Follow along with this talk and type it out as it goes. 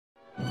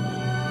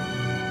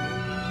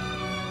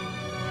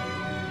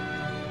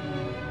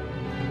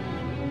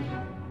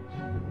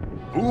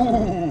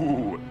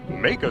Ooh!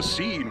 Make a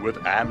scene with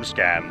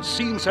Amscan's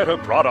Scene Setter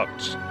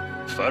products.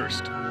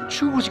 First,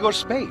 choose your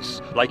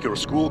space, like your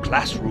school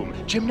classroom,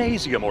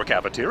 gymnasium, or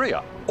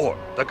cafeteria, or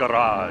the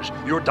garage,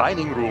 your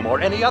dining room, or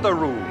any other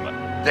room.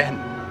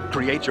 Then,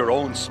 create your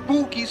own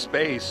spooky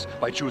space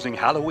by choosing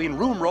Halloween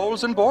room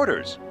rolls and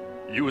borders.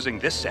 Using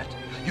this set,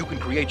 you can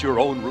create your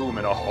own room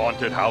in a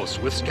haunted house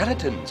with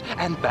skeletons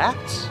and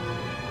bats.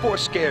 For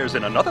scares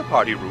in another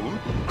party room,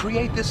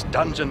 create this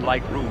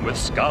dungeon-like room with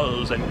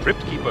skulls and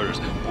crypt keepers.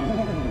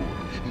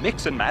 Ooh!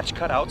 Mix and match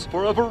cutouts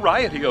for a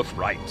variety of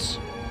frights.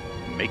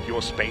 Make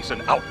your space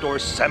an outdoor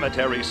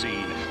cemetery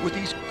scene with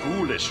these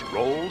ghoulish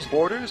rolls,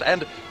 borders,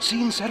 and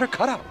scene setter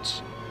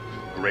cutouts.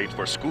 Great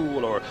for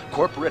school or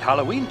corporate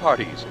Halloween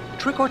parties,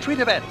 trick-or-treat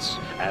events,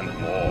 and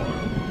more.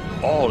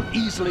 All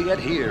easily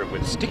adhere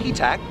with sticky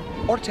tack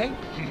or tape.